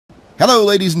Hello,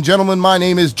 ladies and gentlemen, my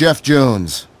name is Jeff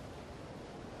Jones.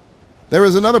 There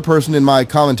is another person in my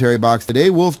commentary box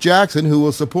today, Wolf Jackson, who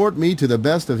will support me to the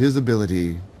best of his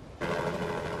ability.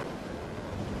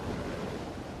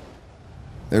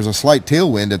 There's a slight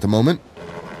tailwind at the moment.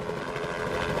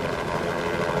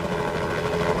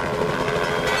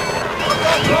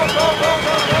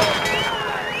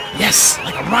 Yes,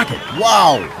 like a rocket.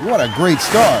 Wow, what a great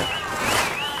start.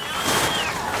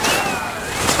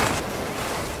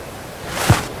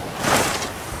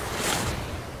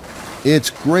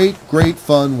 It's great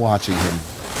fun watching him.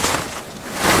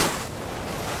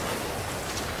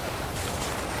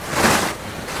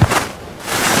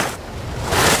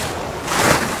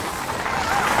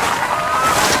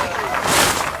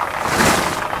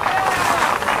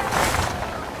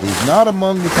 He's not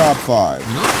among the top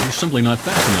 5. No, he's simply not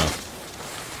fast enough.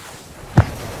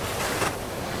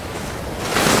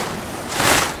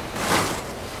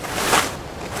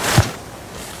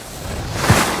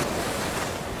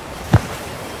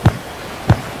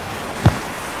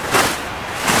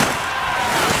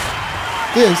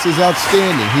 This is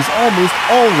outstanding. He's almost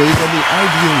always on the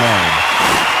ideal line.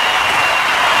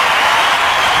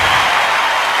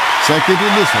 Second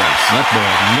in this race. Not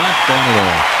bad at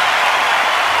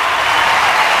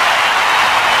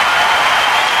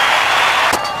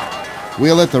all.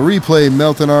 We'll let the replay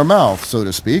melt in our mouth, so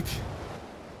to speak.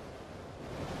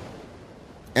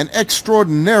 An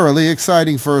extraordinarily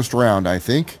exciting first round, I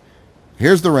think.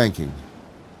 Here's the ranking.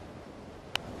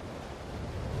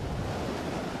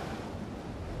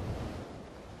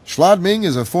 Schladming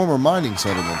is a former mining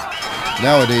settlement.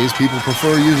 Nowadays, people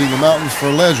prefer using the mountains for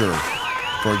leisure.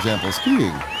 For example,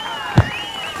 skiing.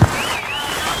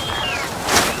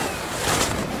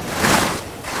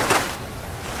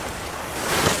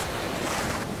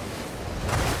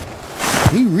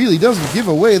 He really doesn't give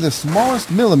away the smallest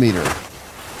millimeter.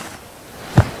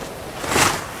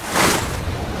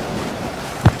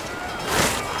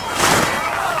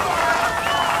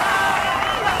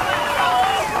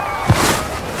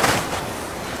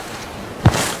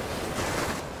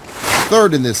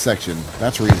 Third in this section.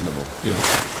 That's reasonable. Yeah.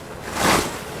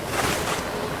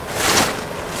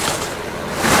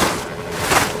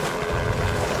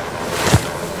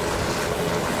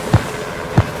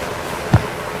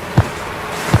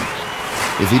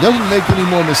 If he doesn't make any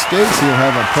more mistakes, he'll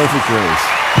have a perfect race.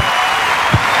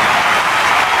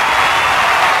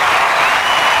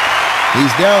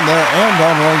 He's down there and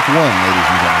on rank 1, ladies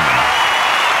and gentlemen.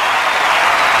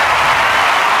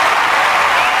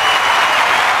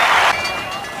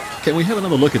 Can we have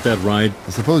another look at that ride?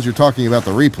 I suppose you're talking about the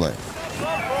replay.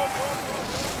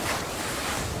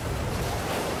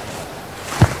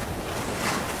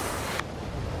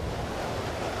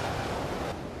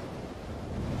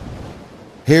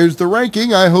 Here's the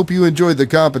ranking. I hope you enjoyed the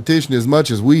competition as much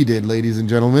as we did, ladies and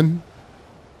gentlemen.